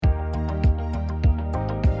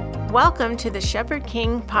Welcome to the Shepherd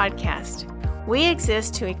King podcast. We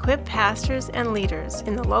exist to equip pastors and leaders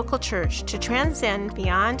in the local church to transcend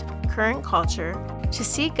beyond current culture, to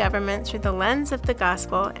see government through the lens of the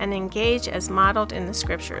gospel and engage as modeled in the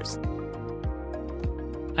scriptures.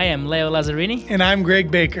 I am Leo Lazzarini. And I'm Greg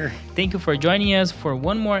Baker. Thank you for joining us for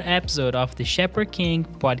one more episode of the Shepherd King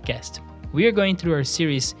podcast. We are going through our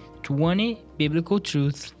series, 20 Biblical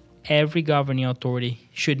Truths Every Governing Authority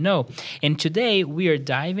Should Know. And today we are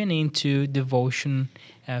diving into devotion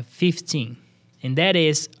 15. And that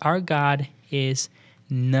is, our God is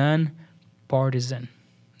non-partisan.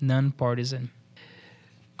 Non-partisan.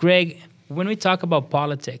 Greg, when we talk about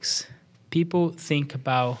politics, people think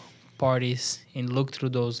about parties and look through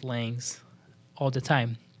those lenses all the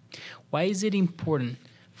time. Why is it important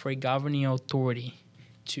for a governing authority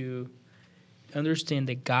to understand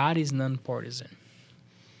that God is non-partisan?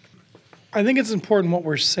 I think it's important what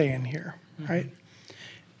we're saying here, right?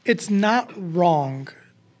 It's not wrong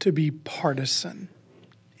to be partisan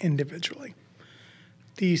individually.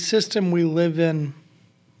 The system we live in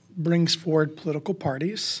brings forward political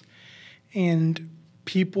parties, and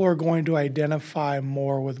people are going to identify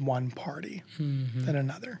more with one party than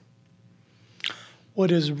another. What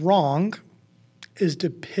is wrong is to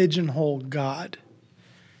pigeonhole God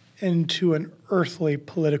into an earthly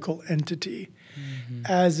political entity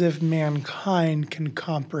as if mankind can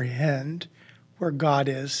comprehend where God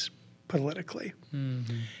is politically.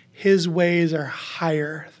 His ways are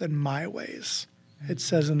higher than my ways. It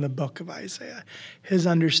says in the book of Isaiah, his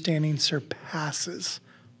understanding surpasses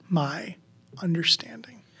my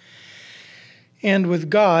understanding. And with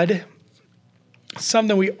God,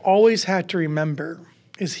 something we always have to remember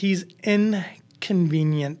is he's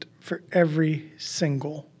inconvenient for every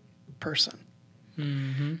single person.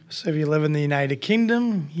 So if you live in the United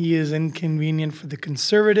Kingdom, he is inconvenient for the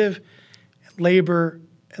conservative, Labor,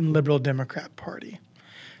 and Liberal Democrat Party.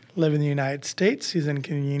 Live in the United States, he's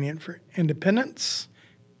inconvenient for independents,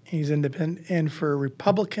 he's independent for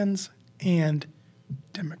Republicans and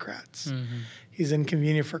Democrats. He's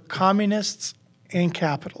inconvenient for communists and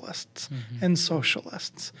capitalists and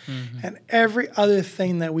socialists and every other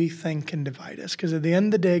thing that we think can divide us. Because at the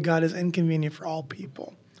end of the day, God is inconvenient for all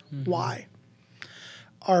people. Why?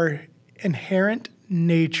 Our inherent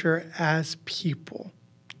nature as people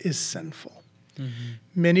is sinful.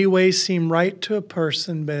 Many ways seem right to a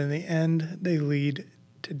person, but in the end, they lead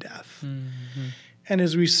to death. And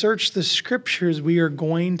as we search the scriptures, we are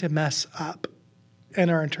going to mess up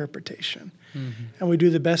in our interpretation. And we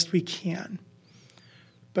do the best we can.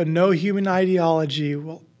 But no human ideology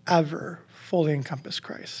will ever fully encompass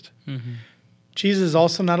Christ. Jesus is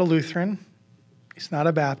also not a Lutheran. He's not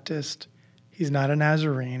a Baptist. He's not a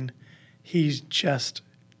Nazarene. He's just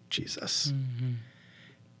Jesus.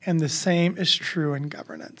 And the same is true in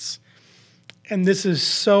governance. And this is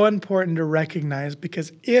so important to recognize,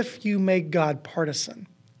 because if you make God partisan,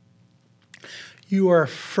 you are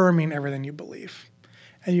affirming everything you believe.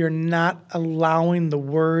 And you're not allowing the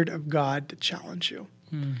word of God to challenge you.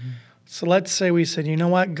 So let's say we said, you know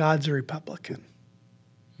what? God's a Republican.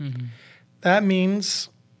 That means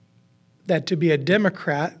that to be a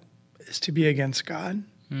Democrat is to be against God.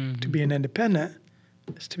 To be an independent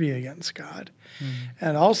is to be against God. And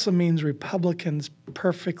it also means Republicans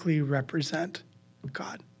perfectly represent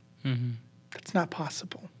God. That's not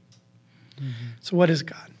possible. So what is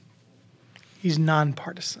God? He's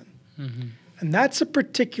nonpartisan. And that's a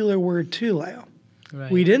particular word too, Leo.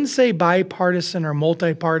 Right. We didn't say bipartisan or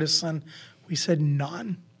multipartisan. We said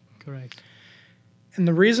non. Correct. And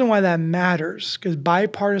the reason why that matters, because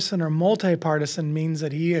bipartisan or multipartisan means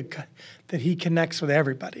that he connects with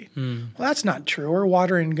everybody. Well, that's not true. We're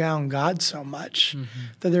watering down God so much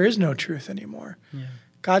that there is no truth anymore.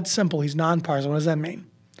 God's simple. He's nonpartisan. What does that mean?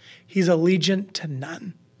 He's allegiant to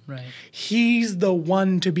none. Right. He's the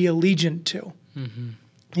one to be allegiant to.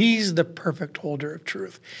 He's the perfect holder of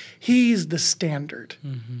truth. He's the standard,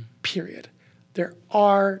 period. There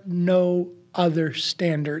are no other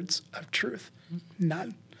standards of truth.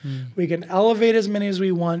 None. We can elevate as many as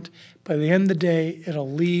we want, but at the end of the day, it'll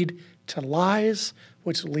lead to lies,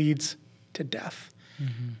 which leads to death.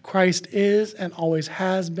 Christ is and always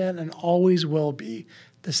has been and always will be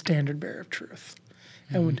the standard bearer of truth.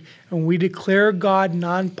 And when we declare God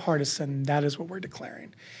nonpartisan, that is what we're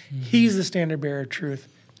declaring. He's the standard bearer of truth,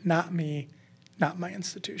 not me, not my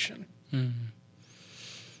institution.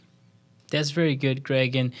 That's very good,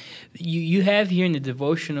 Greg. And you have here in the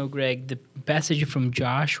devotional, Greg, the passage from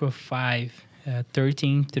Joshua 5,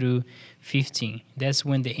 13 through 15. That's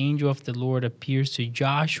when the angel of the Lord appears to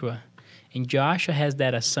Joshua. And Joshua has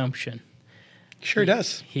that assumption. Sure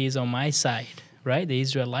does. He is on my side. right? The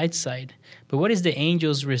Israelite side. But what is the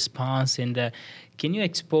angel's response? And can you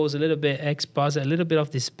expose a little bit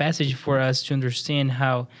of this passage for us to understand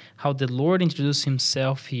how the Lord introduced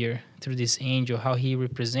himself here through this angel, how he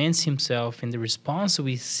represents himself, and the response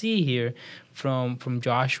we see here from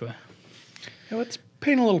Joshua? Now let's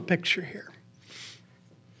paint a little picture here.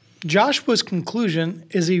 Joshua's conclusion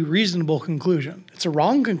is a reasonable conclusion. It's a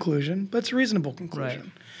wrong conclusion, but it's a reasonable conclusion.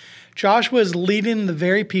 Right. Joshua is leading the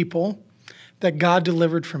very people that God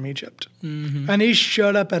delivered from Egypt. Mm-hmm. And he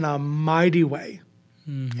showed up in a mighty way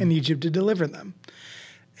in Egypt to deliver them.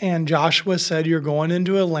 And Joshua said, you're going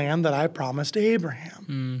into a land that I promised to Abraham.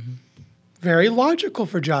 Mm-hmm. Very logical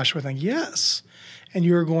for Joshua to think, yes. And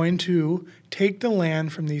you're going to take the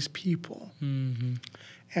land from these people. Mm-hmm.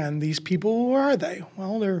 And these people, who are they?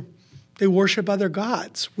 Well, they worship other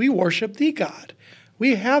gods. We worship the God.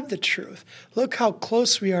 We have the truth. Look how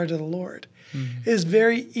close we are to the Lord. Mm-hmm. It is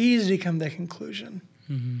very easy to come to that conclusion.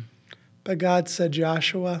 Mm-hmm. But God said,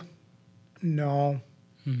 Joshua, no.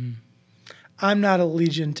 Mm-hmm. I'm not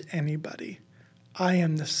allegiant to anybody. I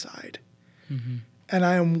am the side. Mm-hmm. And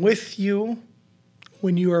I am with you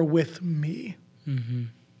when you are with me. Mm-hmm.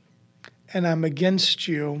 And I'm against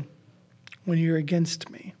you when you're against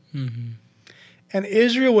me. Mm-hmm. And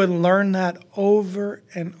Israel would learn that over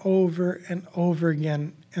and over and over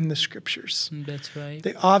again in the scriptures. That's right.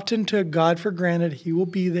 They often took God for granted. He will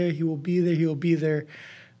be there, he will be there, he will be there.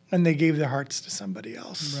 And they gave their hearts to somebody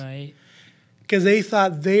else. Right. Because they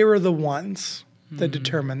thought they were the ones that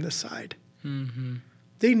determined the side. Mm-hmm.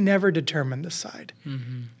 They never determined the side.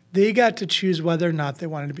 Mm-hmm. They got to choose whether or not they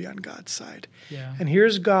wanted to be on God's side. Yeah. And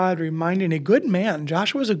here's God reminding a good man.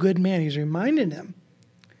 Joshua's a good man. He's reminding him,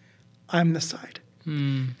 I'm the side.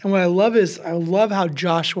 Mm. And what I love how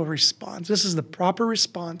Joshua responds. This is the proper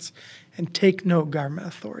response. And take note, government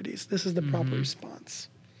authorities. This is the proper response.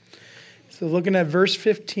 So looking at verse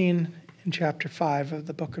 15 in chapter 5 of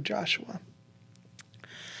the book of Joshua.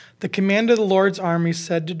 The commander of the Lord's army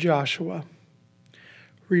said to Joshua,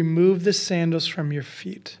 remove the sandals from your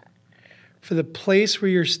feet, for the place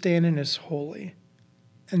where you're standing is holy.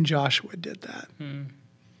 And Joshua did that.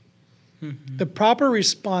 Mm-hmm. The proper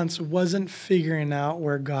response wasn't figuring out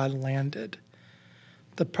where God landed.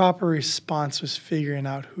 The proper response was figuring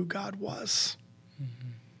out who God was. Mm-hmm.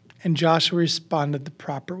 And Joshua responded the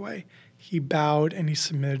proper way. He bowed and he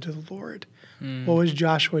submitted to the Lord. Mm. What was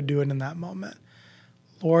Joshua doing in that moment?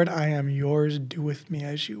 Lord, I am yours. Do with me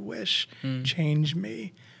as you wish. Change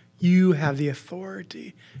me. You have the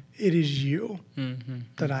authority. It is you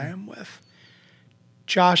that I am with.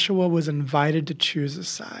 Joshua was invited to choose a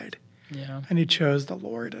side. Yeah. And he chose the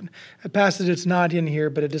Lord. And a passage that's not in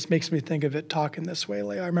here, but it just makes me think of it talking this way.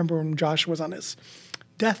 Like, I remember when Joshua was on his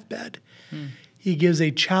deathbed, he gives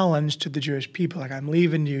a challenge to the Jewish people. Like, I'm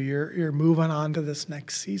leaving you. You're moving on to this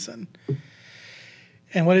next season.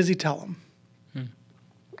 And what does he tell them?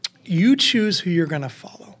 You choose who you're going to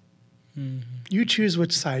follow. Mm-hmm. You choose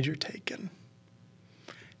which side you're taking.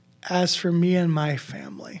 As for me and my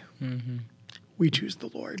family, we choose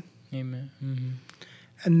the Lord. Amen. Mm-hmm.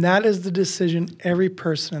 And that is the decision every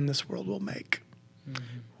person in this world will make.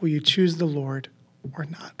 Mm-hmm. Will you choose the Lord or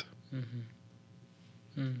not?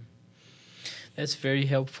 Mm-hmm. Mm. That's very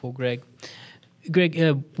helpful, Greg.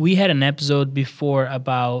 Greg, we had an episode before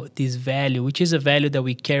about this value, which is a value that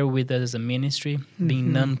we carry with us as a ministry,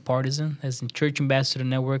 being non-partisan. As in Church Ambassador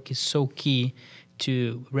Network is so key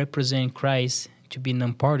to represent Christ, to be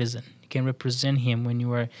non-partisan. You can represent him when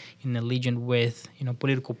you are in allegiance with,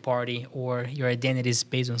 political party, or your identity is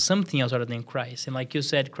based on something else other than Christ. And like you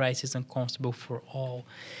said, Christ is uncomfortable for all.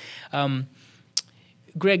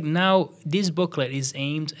 Greg, now this booklet is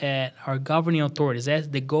aimed at our governing authorities.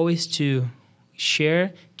 The goal is to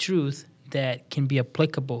share truth that can be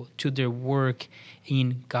applicable to their work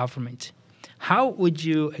in government. How would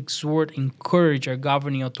you encourage our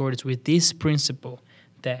governing authorities with this principle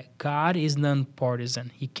that God is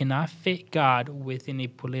non-partisan? He cannot fit God within a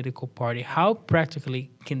political party. How practically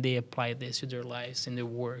can they apply this to their lives and their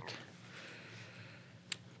work?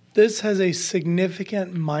 This has a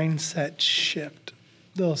significant mindset shift.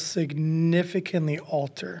 They'll significantly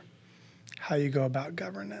alter how you go about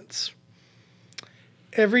governance.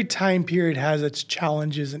 Every time period has its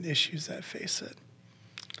challenges and issues that face it.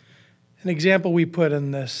 An example we put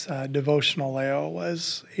in this devotional, Leo,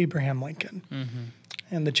 was Abraham Lincoln. Mm-hmm.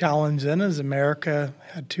 And the challenge then is America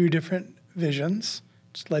had two different visions,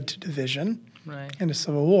 which led to division and a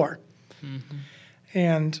civil war. Mm-hmm.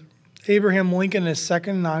 And Abraham Lincoln, in his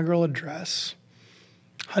second inaugural address,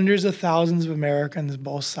 hundreds of thousands of Americans,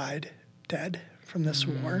 both sides, dead from this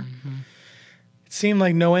war. It seemed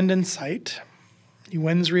like no end in sight. He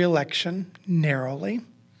wins re-election narrowly.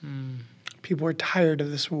 People were tired of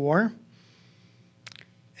this war.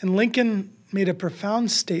 And Lincoln made a profound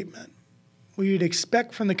statement, what you'd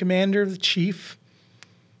expect from the commander of the chief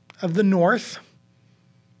of the North: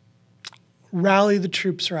 rally the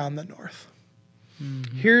troops around the North.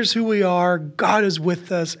 Here's who we are. God is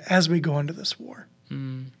with us as we go into this war.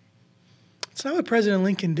 It's not what President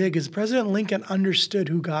Lincoln did, because President Lincoln understood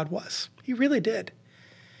who God was. He really did.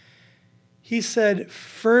 He said,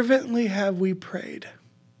 fervently have we prayed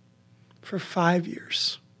for 5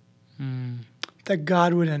 years that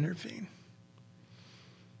God would intervene,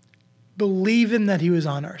 believing that he was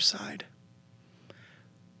on our side.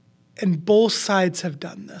 And both sides have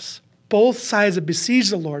done this. Both sides have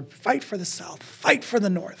besieged the Lord. Fight for the South. Fight for the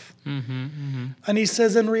North. And he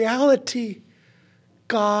says, in reality,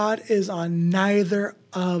 God is on neither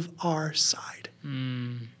of our side.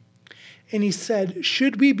 And he said,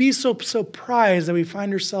 should we be so surprised that we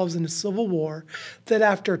find ourselves in a civil war, that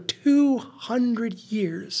after 200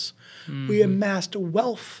 years, we amassed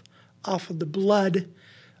wealth off of the blood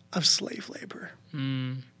of slave labor?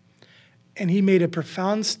 And he made a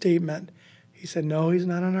profound statement. He said, no, he's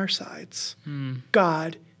not on our sides.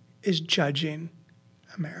 God is judging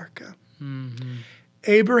America.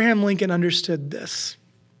 Abraham Lincoln understood this.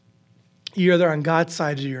 You're either on God's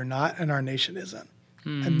side or you're not, and our nation isn't.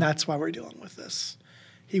 And that's why we're dealing with this.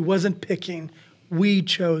 He wasn't picking. We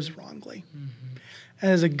chose wrongly.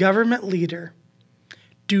 And as a government leader,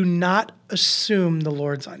 do not assume the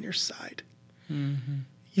Lord's on your side.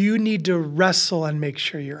 You need to wrestle and make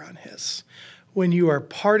sure you're on his. When you are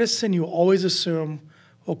partisan, you always assume,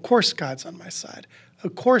 well, of course God's on my side.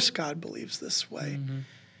 Of course God believes this way.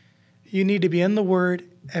 You need to be in the Word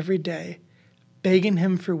every day, begging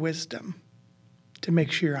him for wisdom to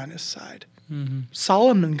make sure you're on his side.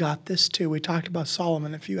 Solomon got this too. We talked about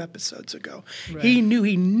Solomon a few episodes ago. Right. He knew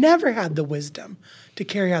he never had the wisdom to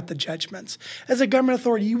carry out the judgments. As a government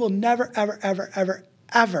authority, you will never, ever, ever, ever,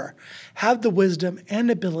 ever have the wisdom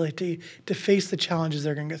and ability to face the challenges that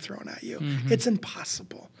are going to get thrown at you. It's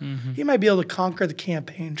impossible. You might be able to conquer the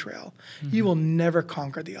campaign trail. You will never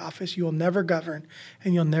conquer the office. You will never govern,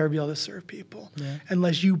 and you'll never be able to serve people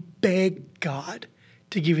unless you beg God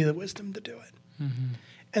to give you the wisdom to do it.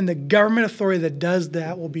 And the government authority that does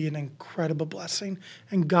that will be an incredible blessing,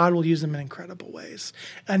 and God will use them in incredible ways.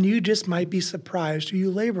 And you just might be surprised who you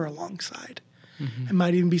labor alongside. It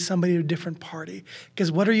might even be somebody of a different party.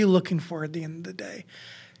 Because what are you looking for at the end of the day?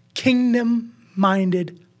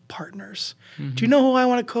 Kingdom-minded partners. Do you know who I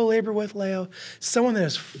want to co-labor with, Leo? Someone that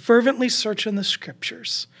is fervently searching the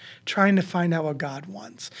scriptures, trying to find out what God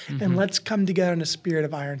wants. And let's come together in a spirit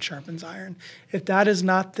of iron sharpens iron. If that is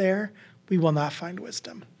not there, we will not find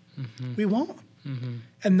wisdom. We won't.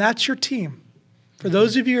 And that's your team. For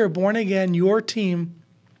those of you who are born again, your team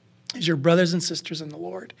is your brothers and sisters in the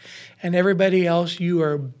Lord. And everybody else, you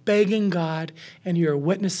are begging God and you are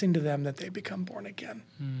witnessing to them that they become born again.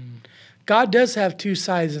 God does have two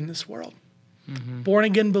sides in this world, born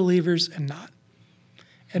again believers and not.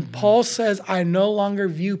 And Paul says, I no longer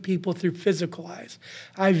view people through physical eyes.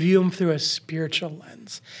 I view them through a spiritual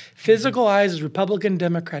lens. Physical eyes is Republican,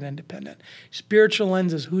 Democrat, Independent. Spiritual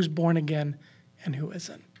lens is who's born again and who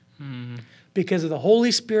isn't. Because if the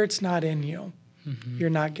Holy Spirit's not in you, you're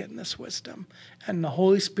not getting this wisdom. And the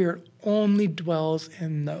Holy Spirit only dwells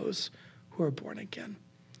in those who are born again.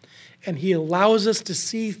 And he allows us to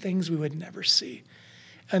see things we would never see.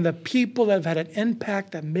 And the people that have had an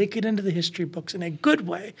impact that make it into the history books in a good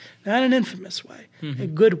way, not an infamous way, a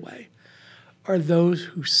good way, are those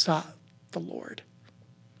who sought the Lord.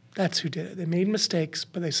 That's who did it. They made mistakes,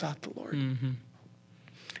 but they sought the Lord.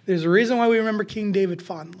 There's a reason why we remember King David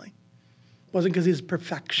fondly. It wasn't because he's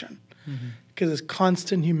perfection, because his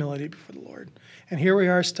constant humility before the Lord. And here we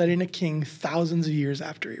are studying a king thousands of years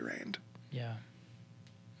after he reigned. Yeah.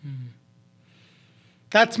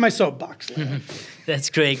 That's my soapbox. That's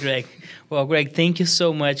great, Greg. Well, Greg, thank you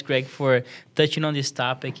so much, Greg, for touching on this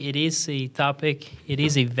topic. It is a topic, it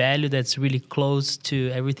is a value that's really close to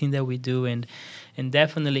everything that we do. And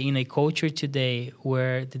definitely in a culture today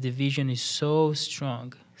where the division is so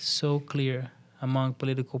strong, so clear among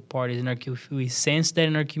political parties. We sense that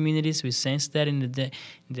in our communities. We sense that in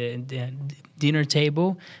the dinner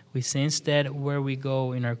table. We sense that where we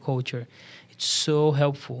go in our culture. It's so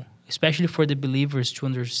helpful, especially for the believers, to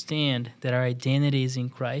understand that our identity is in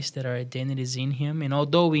Christ, that our identity is in Him. And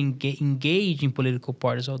although we engage in political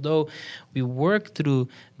parties, although we work through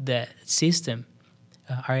that system,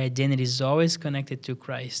 our identity is always connected to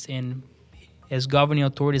Christ. And as governing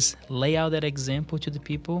authorities lay out that example to the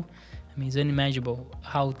people, I mean, it's unimaginable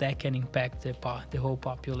how that can impact the whole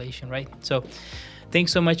population, right? So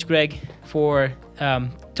Thanks so much, Greg, for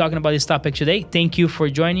talking about this topic today. Thank you for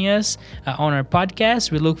joining us on our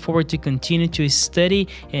podcast. We look forward to continue to study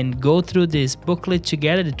and go through this booklet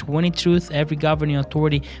together, the 20 Truths Every Governing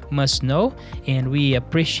Authority Must Know. And we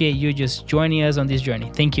appreciate you just joining us on this journey.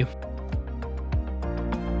 Thank you.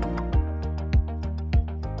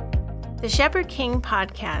 The Shepherd King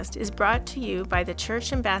podcast is brought to you by the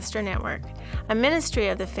Church Ambassador Network, a ministry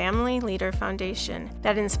of the Family Leader Foundation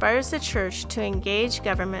that inspires the church to engage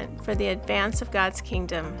government for the advance of God's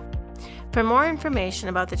kingdom. For more information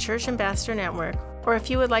about the Church Ambassador Network, or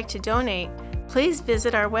if you would like to donate, please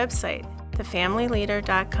visit our website,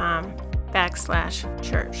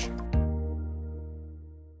 thefamilyleader.com/church.